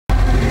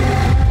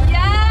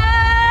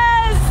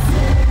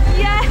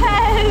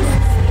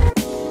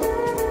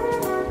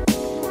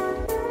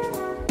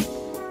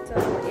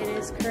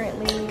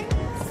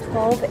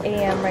12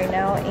 a.m. right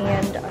now,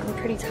 and I'm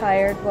pretty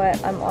tired,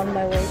 but I'm on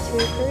my way to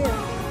Korea.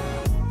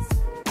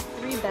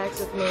 3 bags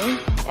with me,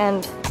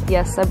 and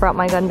yes, I brought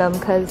my Gundam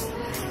because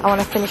I want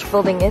to finish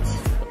building it.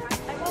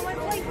 I got my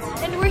flight,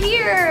 and we're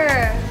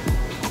here!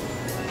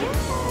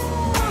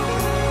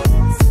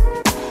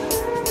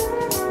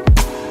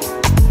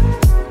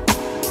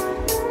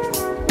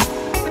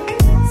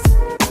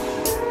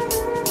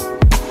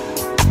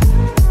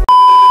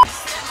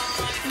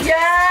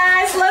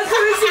 Yes! Look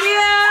who's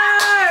here!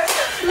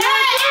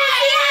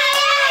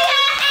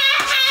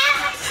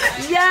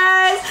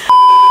 Yes!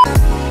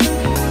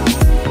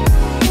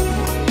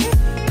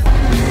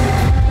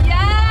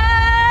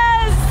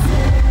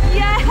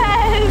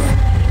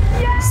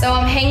 So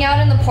I'm hanging out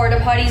in the porta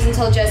potties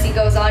until Jessie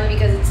goes on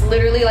because it's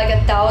literally like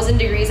 1,000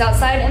 degrees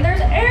outside and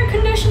there's air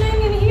conditioning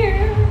in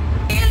here.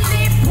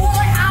 Boy,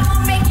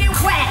 I'ma make it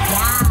wet.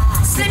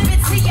 Slip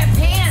it to your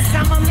pants,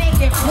 I'ma make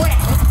it wet.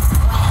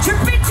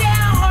 Trip it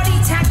down, all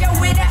these time you're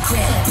with a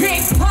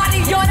big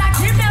party, you're not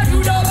Kim now, you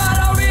know about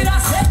all I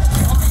said.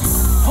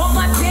 All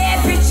my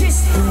bad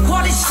bitches,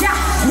 call it shot.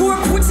 Who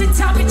are puts it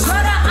top each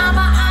other,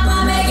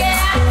 I'ma make it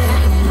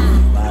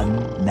happen.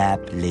 1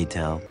 nap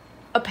later.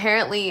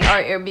 Apparently,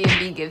 our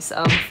Airbnb gives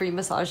free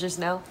massages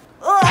now.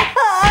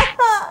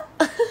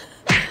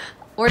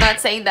 We're not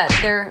saying that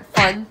they're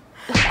fun.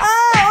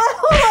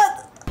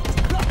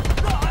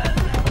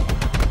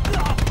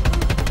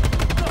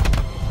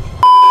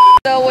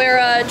 So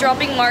we're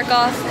dropping Mark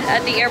off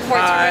at the airport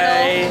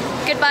terminal.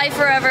 Goodbye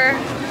forever.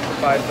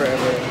 Goodbye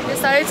forever.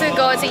 Decided to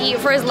go to eat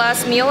for his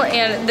last meal,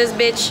 and this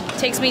bitch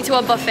takes me to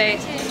a buffet.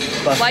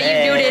 Why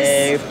you do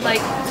this?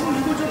 Like,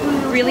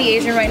 really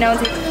Asian right now and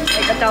take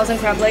like 1,000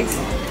 crab legs.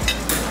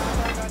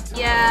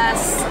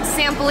 Yes,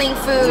 sampling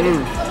food.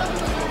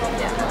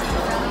 Yeah.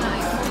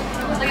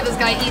 Look at this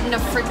guy eating a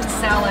freaking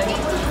salad. I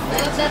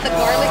love that the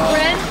garlic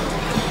bread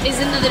is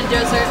in the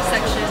dessert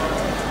section.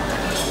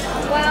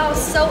 Wow,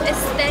 so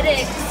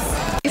aesthetic.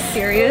 Are you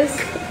serious?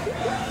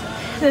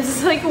 This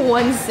is like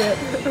 1 sip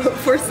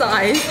for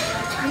size.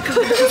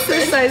 For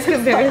size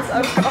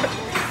comparison.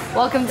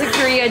 Welcome to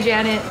Korea,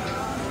 Janet.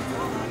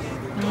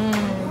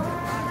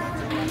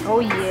 Oh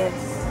yes.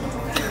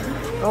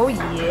 Oh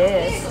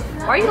yes.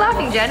 Why are you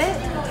laughing, Janet?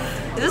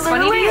 Is this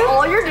funny to you?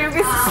 All you're doing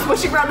is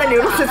pushing around the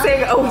noodles and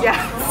saying, oh yes.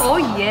 Oh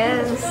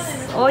yes.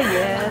 Oh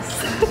yes.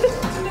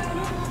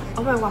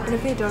 Oh my god,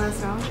 if they don't have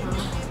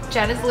sriracha.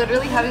 Janet's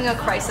literally having a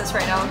crisis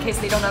right now in case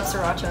they don't have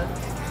sriracha.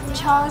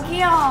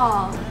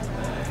 저기요.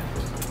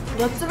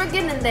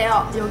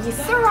 여쭤보겠는데요. 여기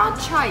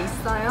sriracha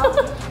있어요?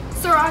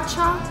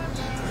 sriracha?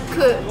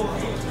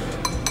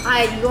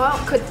 이거요?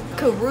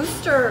 그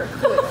rooster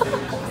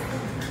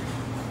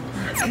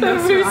The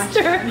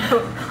rooster.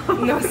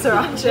 No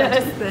sriracha,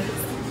 just this.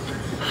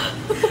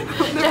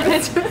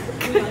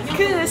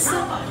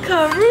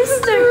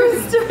 Rooster.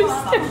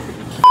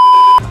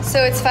 So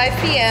it's 5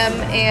 p.m.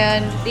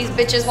 and these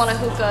bitches want a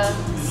hookah.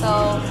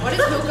 So What is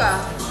hookah?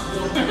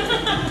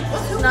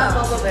 What's hookah? Not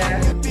bubble bear.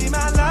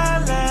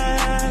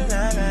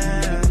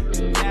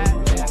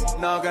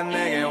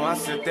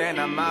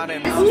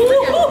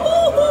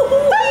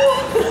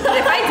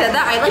 If I did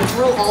that, I'd like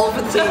drool all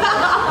over the table.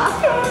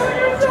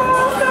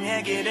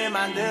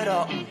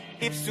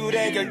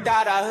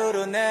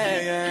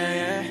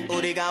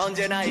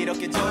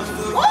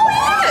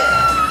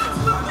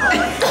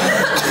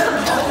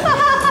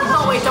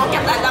 Oh wait, don't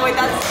get that. That way,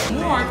 that's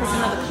more because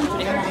another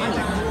company more money.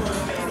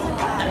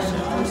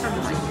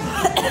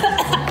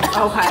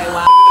 Okay,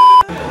 wow.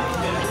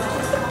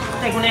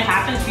 Like when it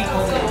happens,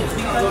 people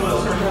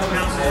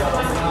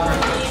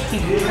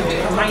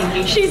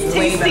she's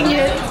tasting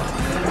it.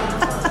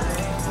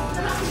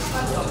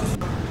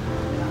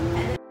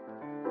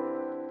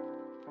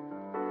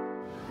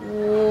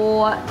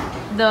 What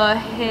the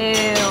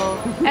hell?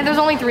 And there's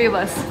only 3 of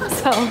us,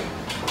 so.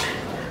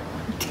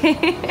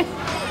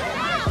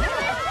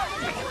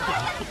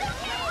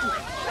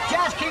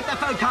 Just keep the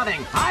food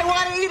coming. I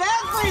want to eat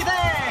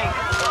everything.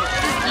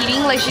 She's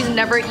eating like she's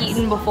never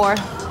eaten before.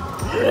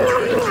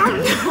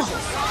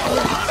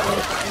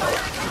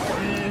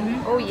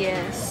 Oh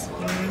yes.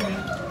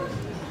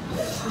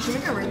 We should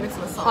make a remix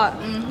with salt. Hot.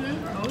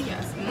 Oh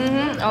yes.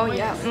 Oh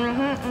yeah.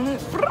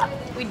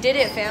 We did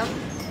it, fam.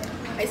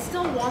 I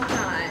still want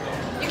that.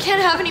 You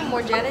can't have any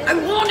more, Janet. I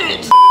want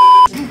it!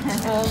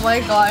 Oh my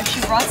gosh, she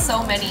brought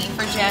so many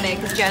for Janet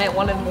because Janet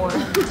wanted more.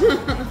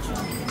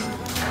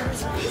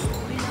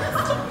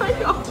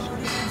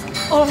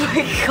 Oh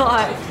my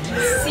god.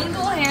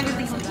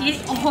 Single-handedly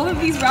eat all of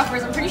these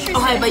wrappers. I'm pretty sure.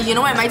 Okay, but you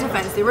know what? In my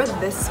defense, they were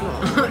this small.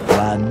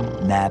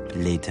 1 nap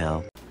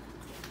later.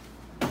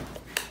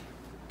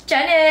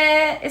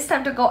 Janet, it's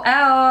time to go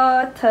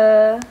out.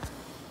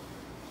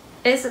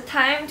 It's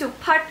time to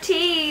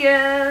party.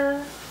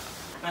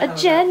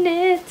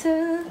 Janet. I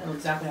know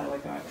exactly how I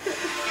got it.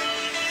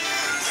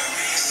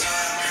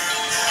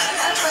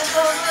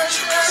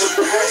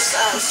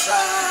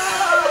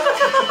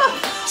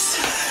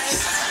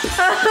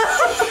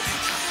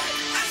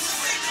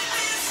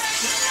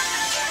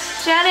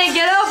 Janet,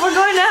 get up, we're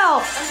going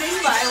out. I'm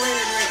being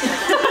violated right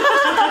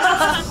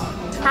now.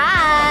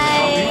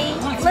 Hi!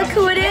 Look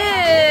who it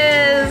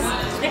is!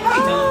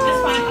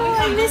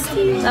 I missed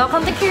you.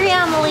 Welcome to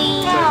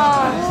Koreamily.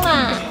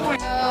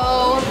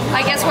 So,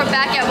 I guess we're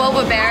back at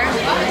Boba Bear.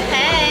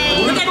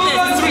 Hey! Look at this,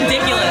 it's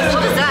ridiculous.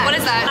 What is that? What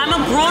is that? I'm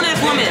a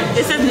grown-ass woman.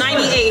 It says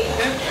 98.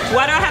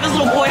 Why do I have this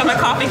little boy on my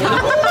coffee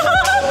cup?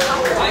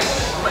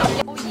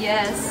 Oh,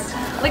 yes.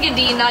 Look at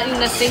Dee not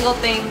eating a single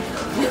thing.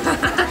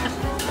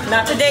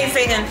 Not today,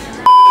 Satan.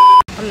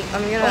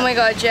 Oh my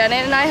god,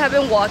 Janet and I have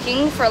been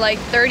walking for like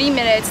 30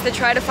 minutes to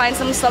try to find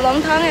some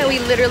salongtang and we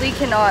literally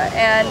cannot.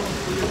 And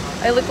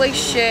I look like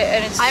shit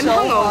and it's I'm so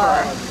hungover.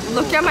 hard.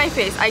 Look at my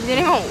face. I didn't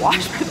even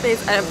wash my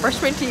face. I didn't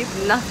brush my teeth.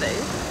 Nothing.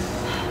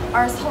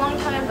 Our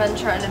salongtang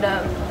adventure ended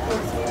up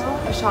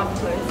a shop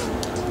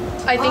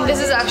place. I think this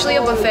is actually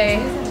a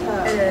buffet.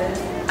 It is.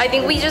 I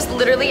think we just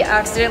literally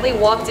accidentally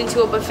walked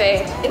into a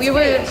buffet. We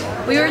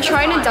were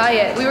trying to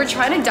diet. We were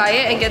trying to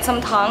diet and get some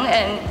tang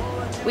and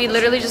we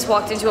literally just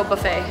walked into a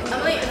buffet.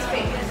 Emily, it's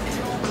fake.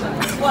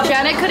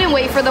 Janet couldn't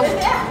wait for the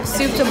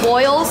soup to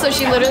boil, so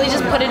she literally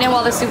just put it in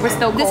while the soup was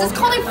still cold. This is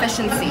called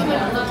efficiency.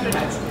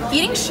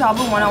 Eating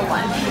shabu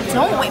 101.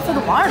 Don't wait for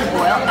the water to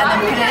boil and then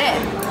put it in.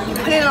 You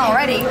put it in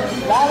already.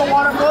 While the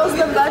water boils,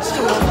 the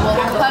vegetables will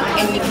cook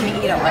and you can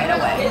eat it right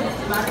away.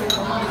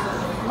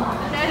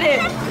 Janet,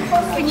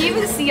 can you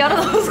even see out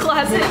of those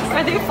glasses?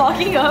 Are they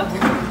fogging up?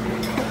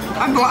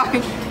 I'm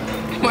blind.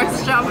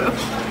 Where's shabu?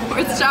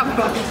 Where's shabu?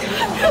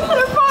 What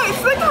a box!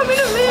 They're coming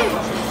to me!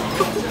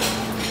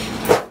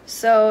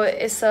 So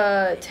it's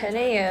 10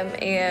 a.m.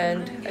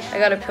 and I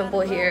got a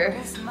pimple here.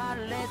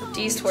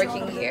 Dee's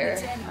twerking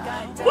here.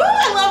 Woo,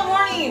 I love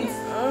mornings.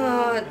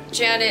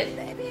 Janet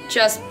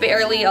just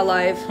barely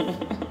alive.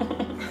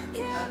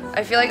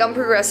 I feel like I'm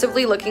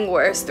progressively looking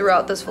worse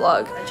throughout this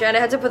vlog.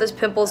 Janet had to put this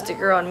pimple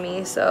sticker on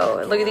me,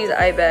 so look at these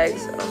eye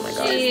bags. Oh my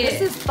god.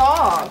 This is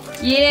dog.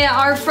 Yeah,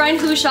 our friend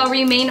who shall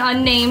remain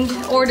unnamed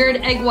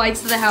ordered egg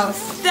whites to the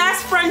house.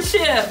 That's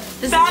friendship.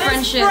 This That is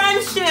friendship.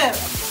 friendship.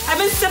 I've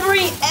been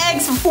separating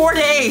eggs for 4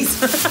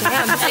 days.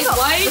 Egg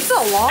whites? It's a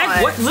lot.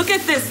 Egg what? Look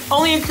at this.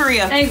 Only in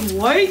Korea. Egg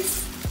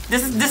whites?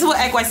 This is what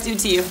egg whites do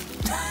to you.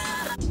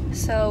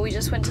 So we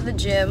just went to the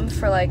gym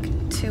for like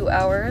 2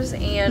 hours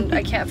and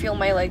I can't feel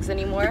my legs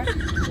anymore.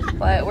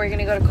 But we're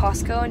gonna go to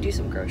Costco and do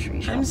some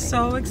grocery shopping. I'm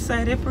so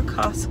excited for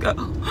Costco.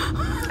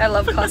 I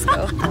love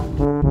Costco.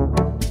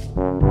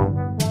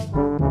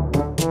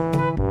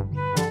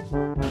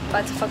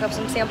 About to fuck up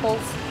some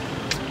samples.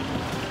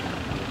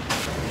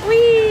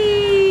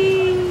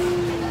 Whee!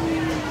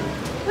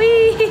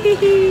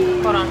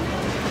 Whee! Hold on.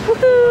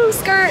 Woohoo!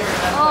 Skirt!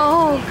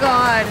 Oh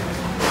god.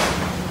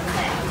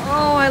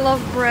 Oh, I love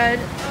bread.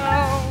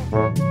 Oh.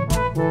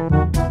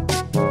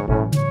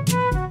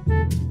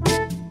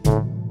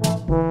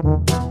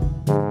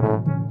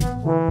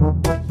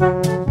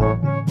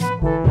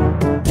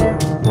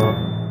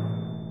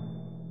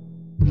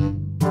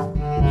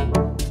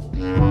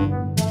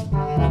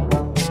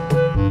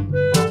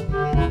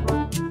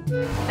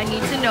 I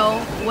need to know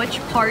which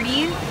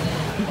party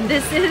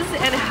this is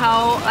and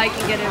how I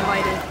can get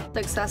invited.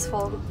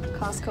 Successful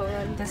Costco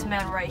run. This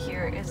man right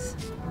here is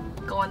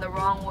going the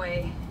wrong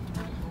way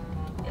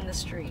in the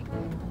street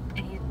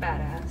and he's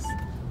badass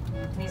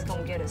and he's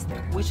gonna get us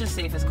there. We should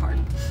save his card.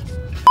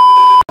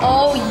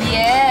 Oh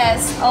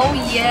yes, oh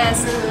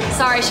yes.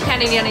 Sorry, she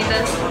can't eat any of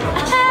this.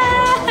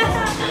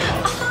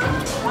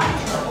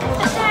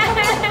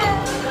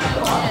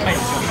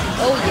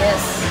 Oh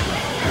yes.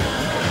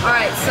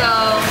 Alright, so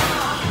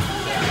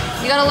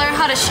you gotta learn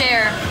how to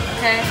share,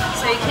 okay?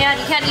 So you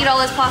can't eat all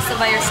this pasta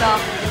by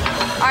yourself.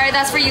 Alright,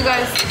 that's for you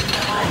guys.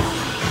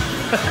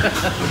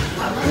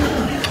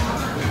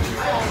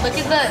 Look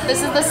at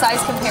this is the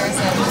size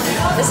comparison.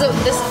 This is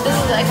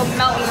like a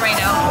mountain right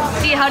now.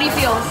 Dee, how do you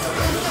feel?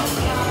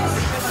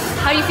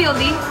 How do you feel,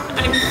 Dee?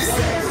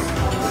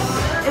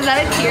 Is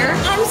that a tear?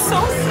 I'm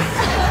so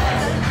sad.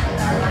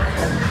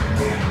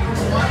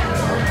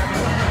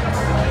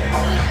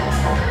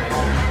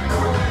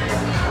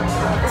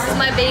 This is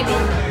my baby.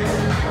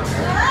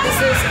 This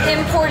is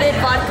imported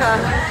vodka.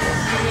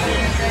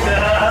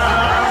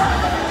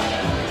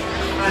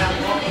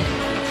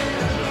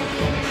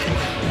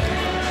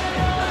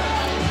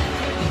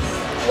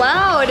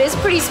 Wow, it is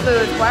pretty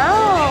smooth.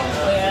 Wow.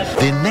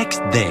 The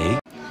next day.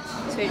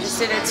 So we just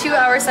did a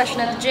 2-hour session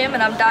at the gym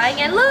and I'm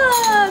dying and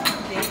look!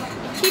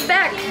 He's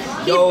back.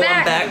 He's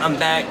back. I'm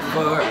back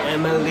for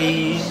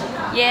Emily.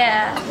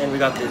 Yeah. And we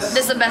got this.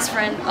 This is the best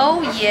friend.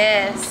 Oh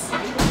yes.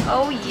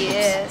 Oh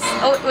yes.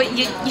 Oh wait,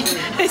 you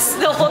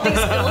still holding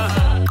still.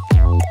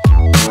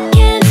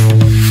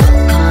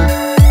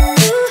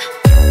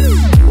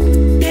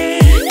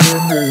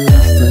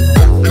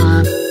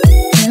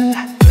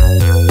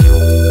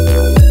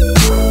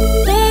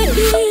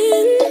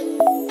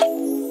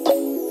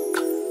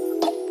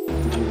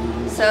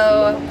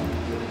 So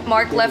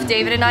Mark left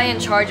David and I in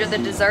charge of the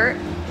dessert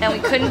and we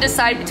couldn't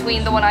decide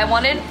between the one I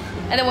wanted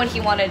and the one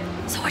he wanted.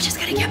 So we're just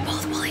gonna get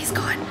both while he's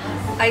gone.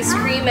 Ice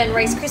cream and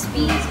Rice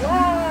Krispies.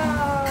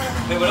 Wow.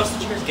 Wait, what else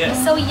did you guys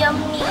get? So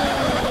yummy.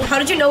 How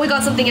did you know we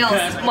got something else?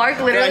 Mark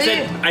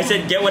literally. I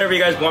said get whatever you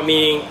guys want,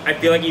 meaning I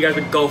feel like you guys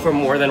would go for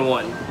more than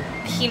one.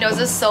 He knows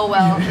us so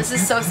well. This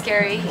is so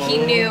scary. He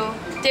knew.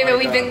 David,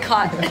 we've been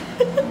caught.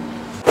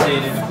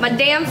 My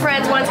damn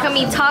friends wanted to come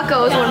eat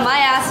tacos when my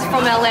ass is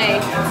from LA.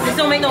 This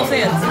don't make no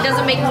sense. It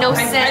doesn't make no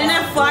sense. I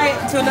didn't fly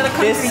to another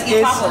country to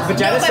eat tacos. But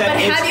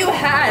have you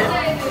had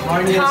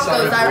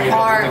tacos that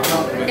are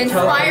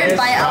inspired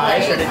by LA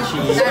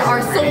that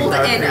are sold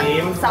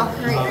in South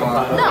Korea?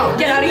 No.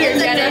 Get out of here,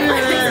 Janet.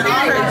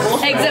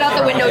 Exit out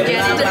the window,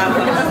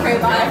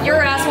 Janet.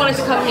 Your ass wanted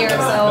to come here,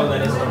 so.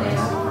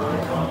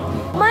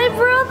 My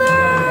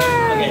brother.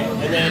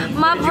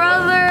 My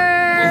brother.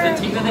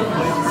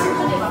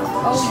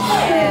 Oh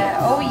yeah,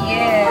 oh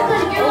yeah,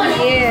 oh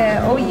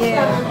yeah, oh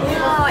yeah.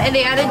 Oh, and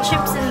they added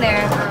chips in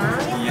there.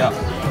 Yeah.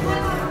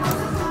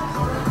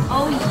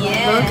 Oh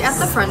yes. Look at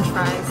the French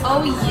fries.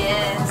 Oh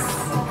yes.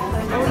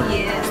 Oh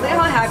yes. Look at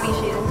how happy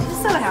she is.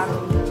 She's so happy.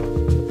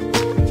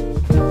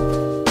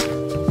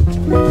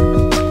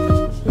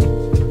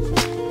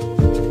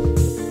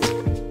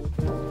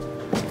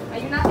 Are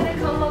you not gonna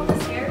come up the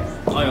stairs?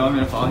 Oh, you want me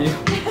to follow you?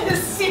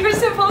 You're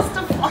supposed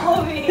to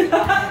follow me.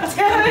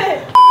 Damn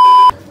it.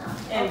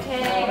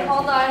 Okay,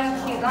 hold on.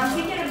 I'm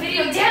taking a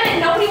video. Damn it,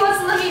 nobody wants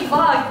to let me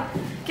vlog.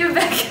 Give it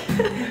back.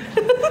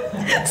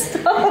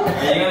 Stop.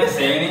 Are you gonna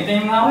say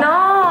anything now?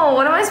 No,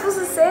 what am I supposed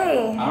to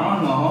say? I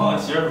don't know.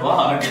 It's your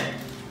vlog.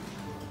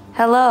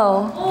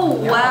 Hello. Oh,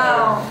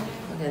 wow.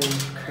 Fucking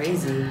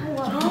crazy.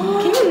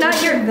 Can you not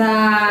hear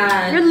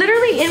that? You're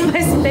literally in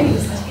my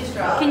space.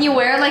 Can you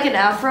wear like an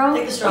afro?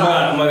 Take the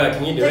straw. Oh my god,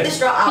 can you do Take it? the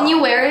straw out. Can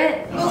you wear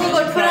it? Go,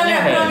 put it on your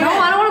head. No,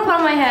 I don't want to put it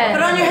on my head.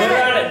 Put it on your Put it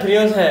head. on it. Put it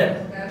on his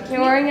head. You're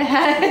wearing a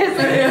hat.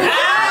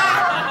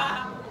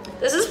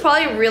 This is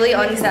probably really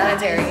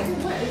unsanitary.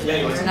 Yeah,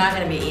 you We're not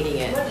gonna be eating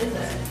it.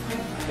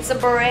 It's a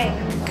beret.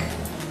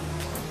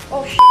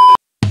 Oh,